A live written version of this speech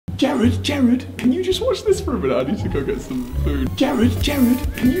Jared, can you just watch this for a minute? I need to go get some food. Jared,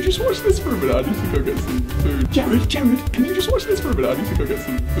 can you just watch this for a minute? I need to go get some food. Jared, can you just watch this for a minute? I need to go get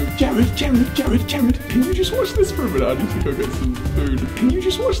some food. Jared, can you just watch this for a minute? I need to go get some food. Can you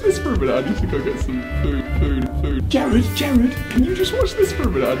just watch this for a minute? I need to go get some food. Jared, can you just watch this for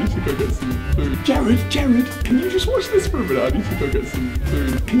a minute? I need to go get some food. Jared, can you just watch this for a minute? I need to go get some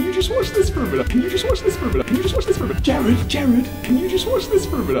food. Can you just watch this for a minute? Can you just watch this for a minute? Can you just watch this for a minute? Jared, can you just watch this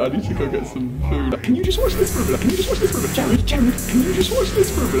for a minute? I need to go get some food. Can you just watch this for a minute? Can you just watch this for a minute? Jared, can you just watch this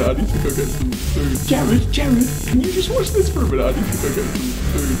for a minute? I need to go get some food. Jared, can you just watch this for a minute? I need to go get some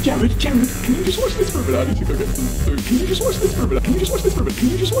food. Jared, can you just watch this for a minute? I need to go get some food. Can you just watch this for a minute? Can you just watch this for a minute? Can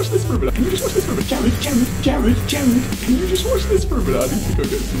you just watch this for a minute? Can you just watch this for a minute? Jared, can you just watch this for a minute? I need to go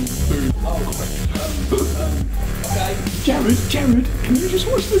get some food. Okay. Jared, can you just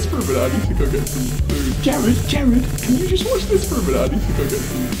watch this for a minute? I need to go get some food. Jared, can you just watch this for a minute? I need to go get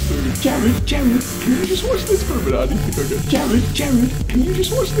some food. Jared, can you just watch this for a minute? I need to go get Jared, can you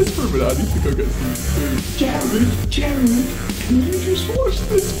just watch this for a minute? I need to go get some food. Jared, can you just watch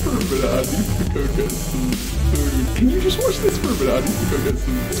this for a minute? I need to go get some food. Can you just watch this for a minute? I need to go get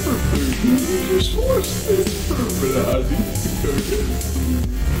some food. Can you just watch this for a minute? I need to go get some food.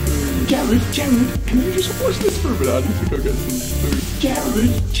 Jared, can you just watch this for a minute? I need to go get some food.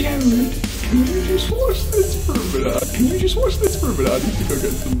 Jared, can you just watch this for a minute? Can you just watch this for a minute? I need to go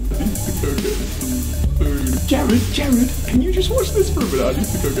get some food. Jared, can you just watch this for a minute? I need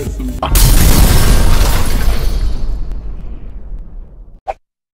to go get some